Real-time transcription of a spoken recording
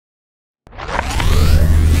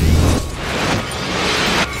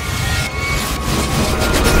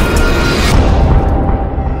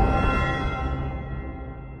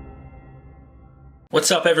What's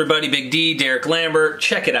up, everybody? Big D, Derek Lambert.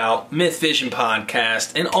 Check it out, Myth Vision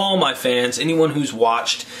Podcast, and all my fans, anyone who's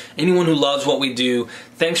watched, anyone who loves what we do,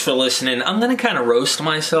 thanks for listening. I'm going to kind of roast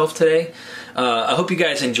myself today. I hope you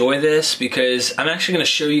guys enjoy this because I'm actually going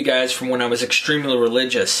to show you guys from when I was extremely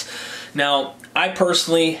religious. Now, I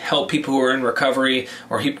personally help people who are in recovery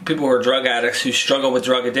or people who are drug addicts who struggle with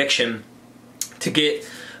drug addiction to get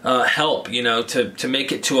help, you know, to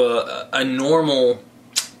make it to a normal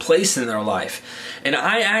place in their life. And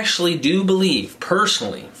I actually do believe,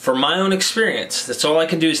 personally, from my own experience, that's all I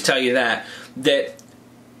can do is tell you that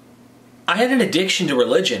I had an addiction to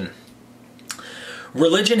religion.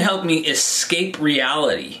 Religion helped me escape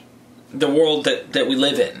reality, the world that we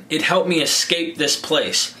live in. It helped me escape this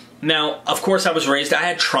place. Now, of course, I was raised, I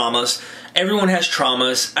had traumas. Everyone has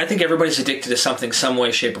traumas. I think everybody's addicted to something, some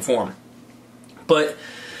way, shape, or form. But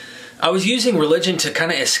I was using religion to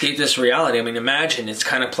kind of escape this reality. I mean, imagine, it's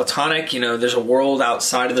kind of platonic, you know, there's a world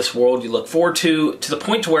outside of this world you look forward to the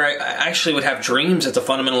point to where I actually would have dreams as a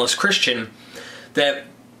fundamentalist Christian that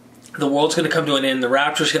the world's going to come to an end, the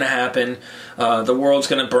rapture's going to happen, the world's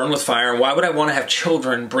going to burn with fire. Why would I want to have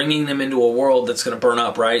children bringing them into a world that's going to burn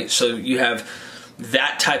up, right? So you have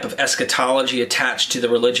that type of eschatology attached to the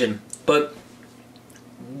religion. But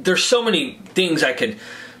there's so many things I could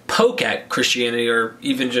poke at Christianity or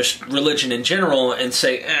even just religion in general and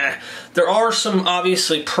say, there are some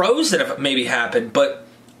obviously pros that have maybe happened, but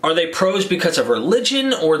are they pros because of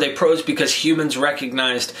religion, or are they pros because humans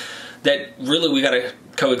recognized that really we got to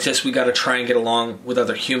coexist, we got to try and get along with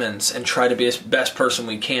other humans and try to be the best person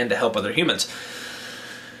we can to help other humans?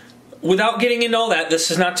 Without getting into all that,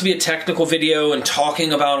 this is not to be a technical video and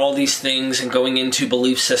talking about all these things and going into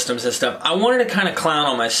belief systems and stuff. I wanted to kind of clown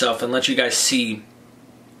on myself and let you guys see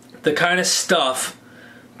the kind of stuff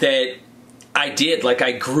that I did. Like,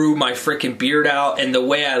 I grew my freaking beard out, and the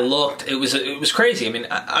way I looked, it was crazy. I mean,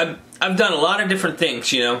 I've done a lot of different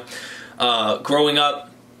things, you know, growing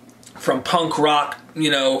up from punk rock,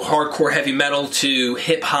 you know, hardcore heavy metal to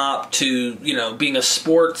hip hop to, you know, being a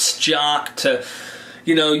sports jock to,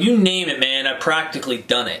 you know, you name it, man. I've practically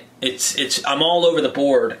done it. I'm all over the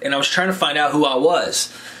board, and I was trying to find out who I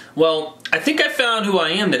was. Well, I think I found who I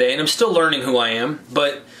am today, and I'm still learning who I am,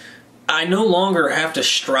 but I no longer have to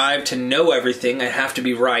strive to know everything. I have to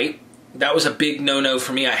be right. That was a big no-no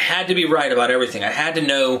for me. I had to be right about everything. I had to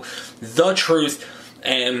know the truth,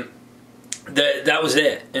 and that was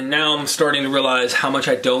it. And now I'm starting to realize how much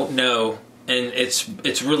I don't know, and it's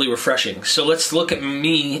really refreshing. So let's look at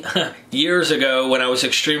me years ago when I was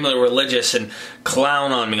extremely religious and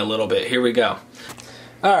clown on me a little bit. Here we go.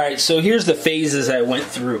 Alright, so here's the phases I went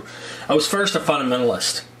through. I was first a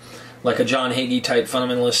fundamentalist, like a John Hagee type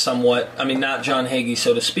fundamentalist somewhat. I mean, not John Hagee,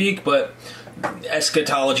 so to speak, but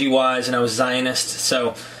eschatology-wise, and I was Zionist.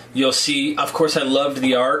 So you'll see, of course, I loved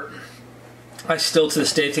the art. I still, to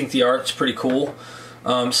this day, think the art's pretty cool.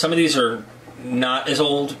 Some of these are not as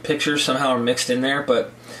old pictures, somehow are mixed in there,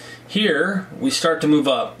 but here we start to move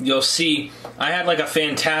up. You'll see I had like a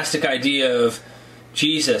fantastic idea of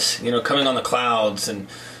Jesus, you know, coming on the clouds and,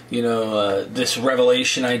 you know, this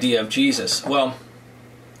revelation idea of Jesus. Well,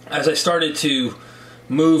 as I started to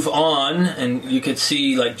move on, and you could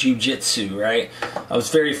see like jiu-jitsu, right? I was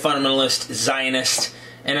very fundamentalist, Zionist,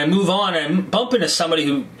 and I move on and I bump into somebody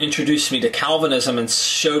who introduced me to Calvinism and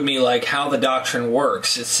showed me like how the doctrine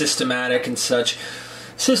works. It's systematic and such.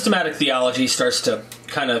 Systematic theology starts to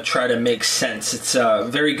kind of try to make sense. It's a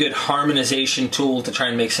very good harmonization tool to try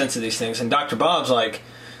and make sense of these things. And Dr. Bob's like,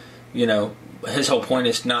 you know, his whole point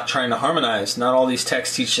is not trying to harmonize. Not all these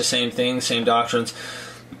texts teach the same thing, same doctrines.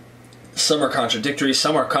 Some are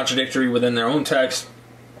contradictory within their own text.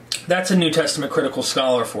 That's a New Testament critical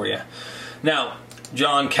scholar for you. Now,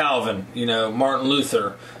 John Calvin, you know, Martin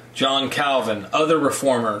Luther, John Calvin, other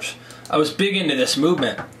reformers. I was big into this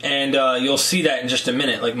movement, and you'll see that in just a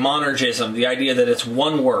minute. Like monergism, the idea that it's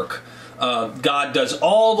one work. God does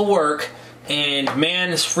all the work, and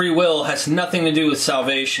man's free will has nothing to do with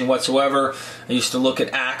salvation whatsoever. I used to look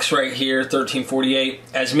at Acts right here, 13:48.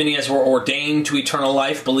 As many as were ordained to eternal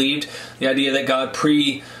life believed. The idea that God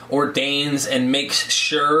preordains and makes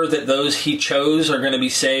sure that those he chose are going to be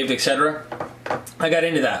saved, etc. I got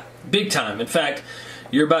into that big time. In fact,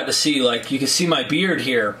 you're about to see, like, you can see my beard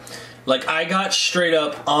here. Like, I got straight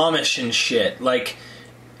up Amish and shit. Like,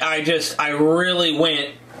 I really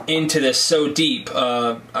went into this so deep.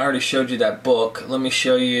 I already showed you that book. Let me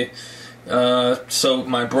show you. So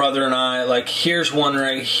my brother and I, like, here's one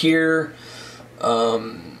right here.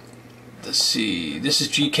 Let's see. This is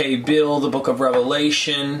G.K. Bill, the Book of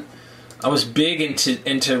Revelation. I was big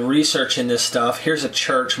into researching this stuff. Here's a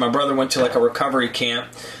church. My brother went to like a recovery camp.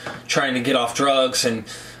 trying to get off drugs, and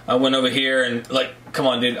I went over here and, like, come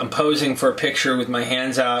on, dude, I'm posing for a picture with my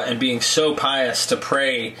hands out and being so pious to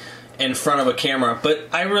pray in front of a camera. But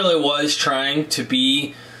I really was trying to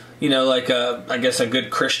be, you know, like I guess a good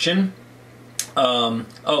Christian.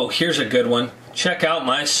 Oh, here's a good one. Check out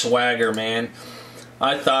my swagger, man.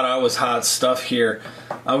 I thought I was hot stuff here.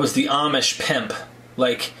 I was the Amish pimp.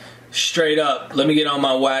 Like, straight up, let me get on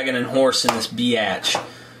my wagon and horse in this biatch.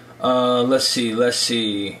 Let's see.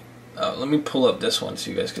 Let me pull up this one so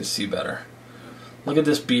you guys can see better. Look at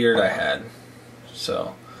this beard I had.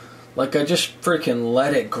 So, like, I just freaking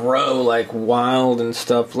let it grow like wild and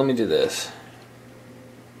stuff. Let me do this.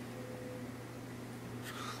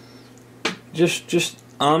 Just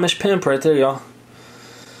Amish pimp right there, y'all.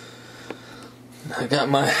 I got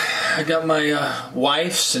my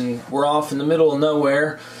wifes, and we're off in the middle of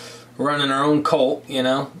nowhere, running our own cult, you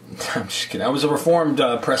know. I'm just kidding. I was a Reformed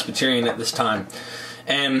Presbyterian at this time,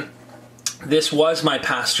 and this was my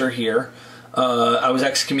pastor here. I was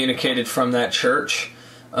excommunicated from that church.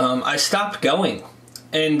 I stopped going,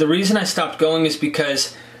 and the reason I stopped going is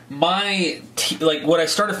because what I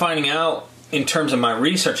started finding out in terms of my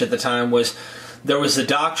research at the time was there was the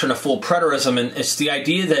doctrine of full preterism, and it's the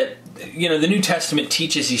idea that, you know, the New Testament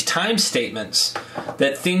teaches these time statements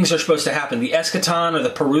that things are supposed to happen. The eschaton, or the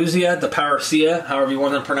parousia, however you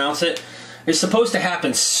want to pronounce it, is supposed to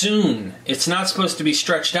happen soon. It's not supposed to be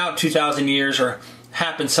stretched out 2,000 years or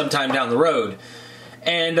happen sometime down the road.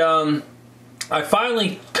 And I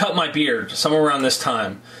finally cut my beard somewhere around this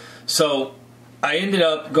time. So I ended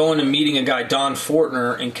up going and meeting a guy, Don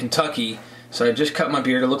Fortner, in Kentucky. So I just cut my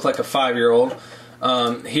beard. I looked like a 5-year-old.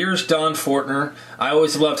 Here's Don Fortner. I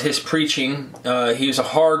always loved his preaching. He was a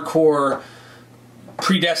hardcore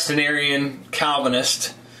predestinarian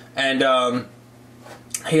Calvinist, and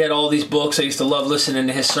he had all these books. I used to love listening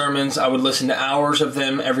to his sermons. I would listen to hours of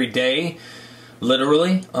them every day,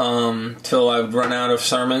 literally, till I would run out of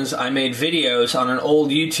sermons. I made videos on an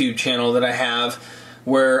old YouTube channel that I have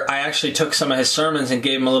where I actually took some of his sermons and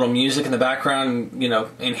gave him a little music in the background and, you know,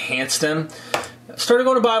 enhanced them. Started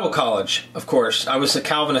going to Bible college, of course. I was a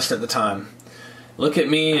Calvinist at the time. Look at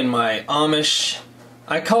me in my Amish.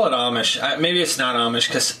 I call it Amish. Maybe it's not Amish,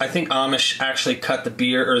 because I think Amish actually cut the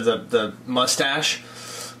beard, or the mustache.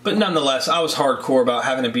 But nonetheless, I was hardcore about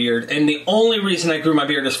having a beard. And the only reason I grew my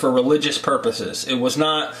beard is for religious purposes. It was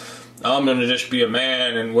not, I'm going to just be a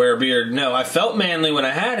man and wear a beard. No, I felt manly when I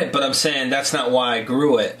had it, but I'm saying that's not why I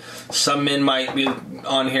grew it. Some men might be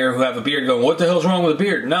on here who have a beard going, what the hell's wrong with a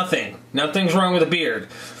beard? Nothing. Nothing's wrong with a beard.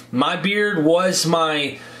 My beard was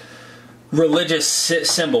my religious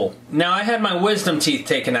symbol. Now, I had my wisdom teeth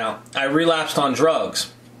taken out. I relapsed on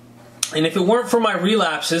drugs. And if it weren't for my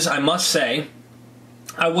relapses, I must say,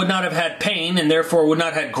 I would not have had pain, and therefore would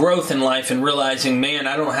not have had growth in life and realizing, man,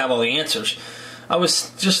 I don't have all the answers. I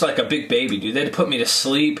was just like a big baby, dude. They'd put me to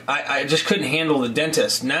sleep. I just couldn't handle the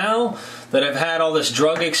dentist. Now that I've had all this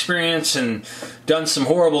drug experience and done some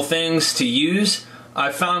horrible things to use,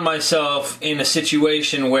 I found myself in a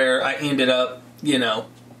situation where I ended up, you know,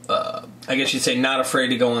 I guess you'd say not afraid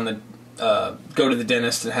to go to the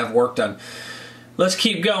dentist and have work done. Let's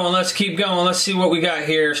keep going. Let's keep going. Let's see what we got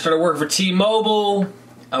here. Started working for T-Mobile.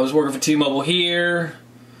 I was working for T-Mobile here.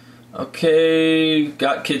 Okay,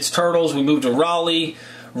 got kids' turtles. We moved to Raleigh.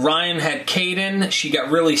 Ryan had Caden. She got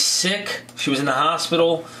really sick. She was in the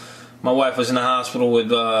hospital. My wife was in the hospital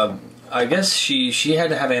with, I guess she had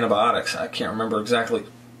to have antibiotics. I can't remember exactly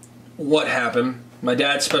what happened. My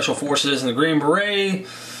dad's Special Forces in the Green Beret.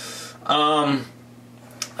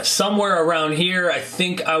 Somewhere around here, I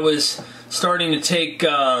think I was starting to take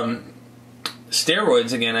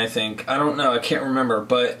steroids again, I think. I don't know. I can't remember,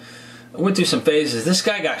 but I went through some phases. This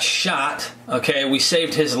guy got shot. Okay, we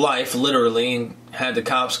saved his life, literally, and had the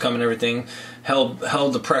cops come and everything. Held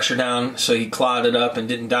the pressure down so he clotted up and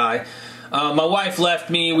didn't die. My wife left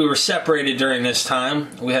me. We were separated during this time.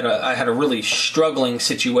 I had a really struggling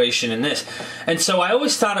situation in this. And so I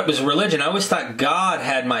always thought it was religion. I always thought God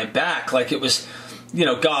had my back. Like it was, you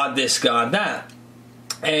know, God this, God that.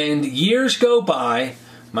 And years go by.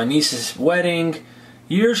 My niece's wedding.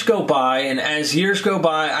 Years go by. And as years go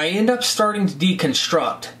by, I end up starting to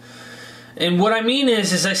deconstruct. And what I mean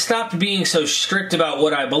is I stopped being so strict about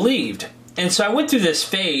what I believed. And so I went through this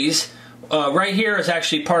phase. Right here is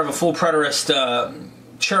actually part of a full preterist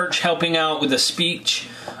church helping out with a speech.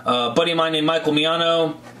 A buddy of mine named Michael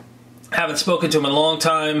Miano. Haven't spoken to him in a long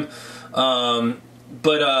time.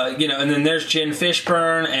 You know, and then there's Jen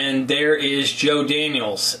Fishburne, and there is Joe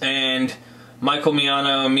Daniels, and Michael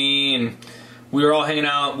Miano and me, and we were all hanging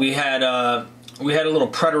out. We had a little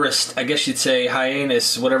preterist, I guess you'd say,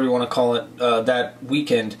 hiatus, whatever you want to call it, that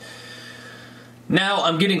weekend. Now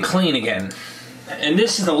I'm getting clean again. And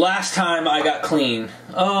this is the last time I got clean.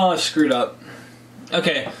 Oh, I screwed up.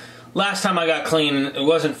 Okay, last time I got clean, it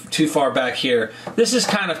wasn't too far back here. This is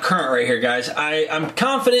kind of current right here, guys. I'm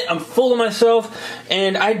confident, I'm full of myself,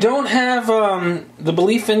 and I don't have the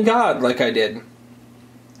belief in God like I did.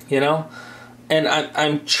 You know? And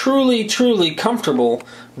I'm truly, truly comfortable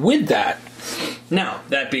with that. Now,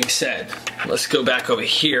 that being said, let's go back over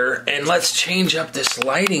here and let's change up this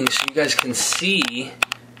lighting so you guys can see.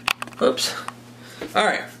 Oops.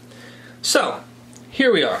 Alright, so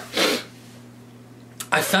here we are.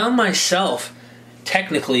 I found myself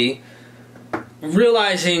technically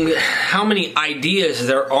realizing how many ideas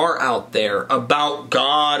there are out there about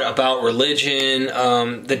God, about religion,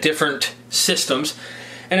 the different systems,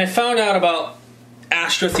 and I found out about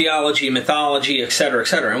astrotheology, mythology, etc.,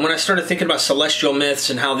 etc. And when I started thinking about celestial myths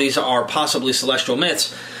and how these are possibly celestial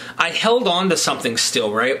myths, I held on to something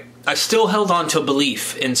still, right? I still held on to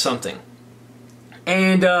belief in something.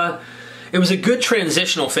 And it was a good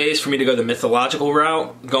transitional phase for me to go the mythological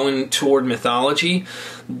route, going toward mythology,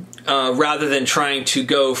 rather than trying to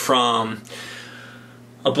go from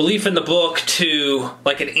a belief in the book to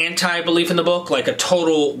like an anti-belief in the book, like a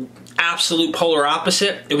total absolute polar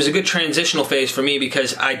opposite. It was a good transitional phase for me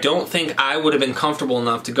because I don't think I would have been comfortable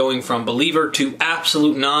enough to going from believer to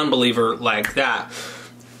absolute non-believer like that.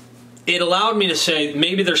 It allowed me to say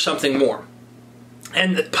maybe there's something more.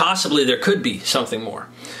 And possibly there could be something more.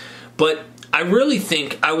 But I really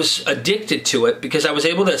think I was addicted to it because I was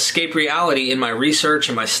able to escape reality in my research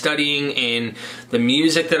and my studying and the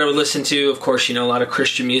music that I would listen to. Of course, you know, a lot of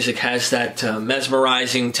Christian music has that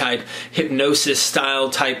mesmerizing type, hypnosis style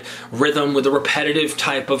type rhythm with a repetitive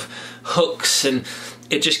type of hooks, and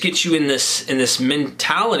it just gets you in this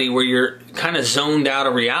mentality where you're kind of zoned out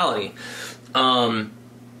of reality.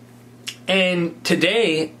 And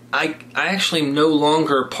today, I actually am no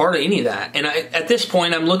longer part of any of that. And at this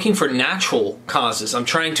point, I'm looking for natural causes. I'm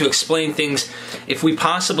trying to explain things, if we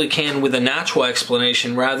possibly can, with a natural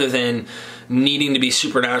explanation rather than needing to be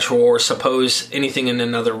supernatural or suppose anything in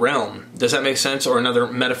another realm. Does that make sense? Or another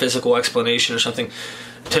metaphysical explanation or something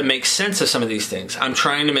to make sense of some of these things. I'm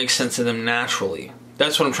trying to make sense of them naturally.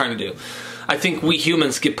 That's what I'm trying to do. I think we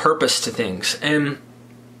humans give purpose to things. And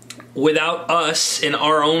without us, in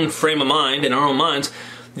our own frame of mind, in our own minds,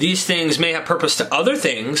 these things may have purpose to other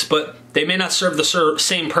things, but they may not serve the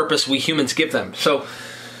same purpose we humans give them. So,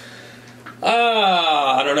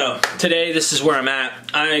 I don't know. Today, this is where I'm at.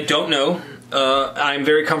 I don't know. I'm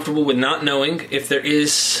very comfortable with not knowing if there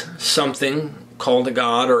is something called a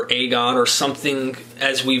God or something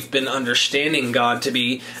as we've been understanding God to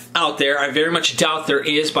be out there. I very much doubt there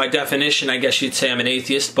is. By definition, I guess you'd say I'm an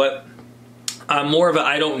atheist, but I'm more of a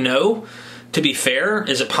I don't know. To be fair,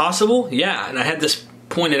 is it possible? Yeah, and I had this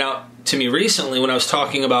pointed out to me recently when I was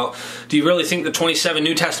talking about, do you really think the 27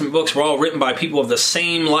 New Testament books were all written by people of the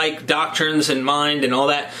same like doctrines in mind and all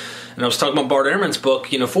that? And I was talking about Bart Ehrman's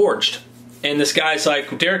book, you know, Forged. And this guy's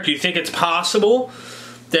like, Derek, do you think it's possible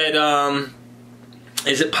that,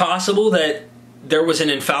 is it possible that there was an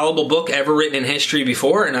infallible book ever written in history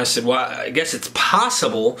before? And I said, well, I guess it's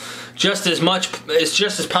possible. It's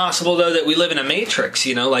just as possible, though, that we live in a matrix,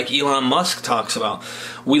 you know, like Elon Musk talks about.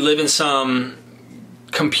 We live in some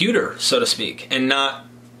computer, so to speak, and not,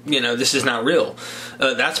 you know, this is not real.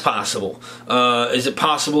 That's possible. Is it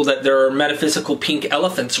possible that there are metaphysical pink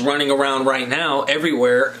elephants running around right now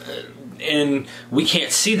everywhere and we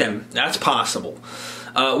can't see them? That's possible.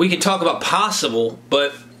 We can talk about possible,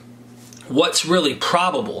 but what's really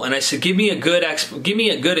probable? And I said, give me a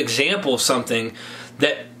good example of something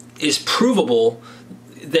that is provable,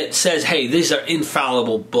 that says, hey, these are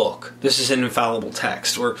infallible book. This is an infallible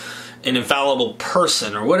text, or an infallible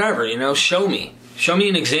person, or whatever, you know. Show me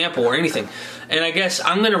an example or anything. And I guess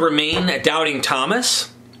I'm going to remain a doubting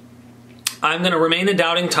Thomas.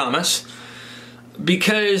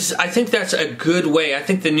 Because I think that's a good way. I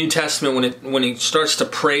think the New Testament, when it starts to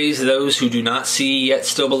praise those who do not see yet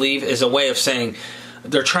still believe, is a way of saying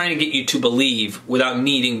they're trying to get you to believe without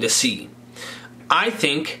needing to see. I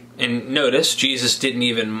think, and notice, Jesus didn't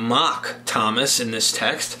even mock Thomas in this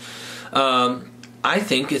text. I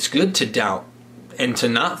think it's good to doubt and to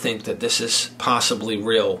not think that this is possibly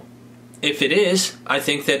real. If it is, I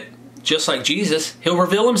think that just like Jesus, he'll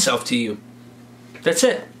reveal himself to you. That's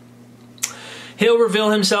it. He'll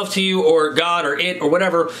reveal himself to you, or God or it or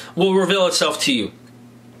whatever will reveal itself to you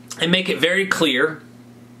and make it very clear.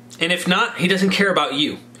 And if not, he doesn't care about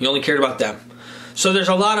you. He only cared about them. So there's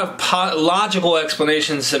a lot of logical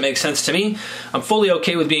explanations that make sense to me. I'm fully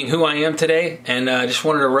okay with being who I am today, and I just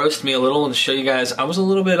wanted to roast me a little and show you guys I was a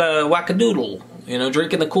little bit wackadoodle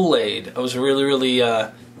drinking the Kool-Aid. I was really, really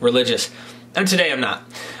religious. And today I'm not.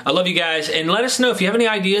 I love you guys, and let us know if you have any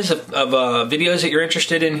ideas of videos that you're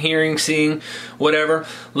interested in hearing, seeing, whatever.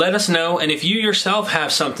 Let us know, and if you yourself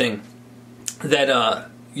have something that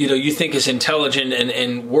you think is intelligent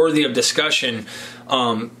and worthy of discussion,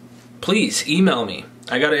 please email me.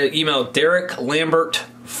 I got to email Derek Lambert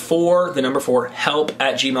 4, the number 4,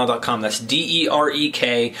 help@gmail.com. That's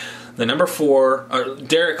DEREK, the number 4, or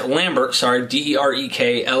Derek Lambert, sorry,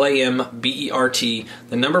 DEREKLAMBERT,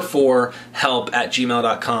 the number 4,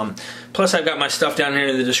 help@gmail.com. Plus, I've got my stuff down here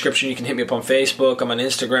in the description. You can hit me up on Facebook. I'm on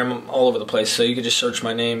Instagram. I'm all over the place. So you can just search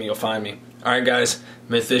my name and you'll find me. All right, guys.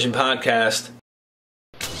 Myth Vision Podcast.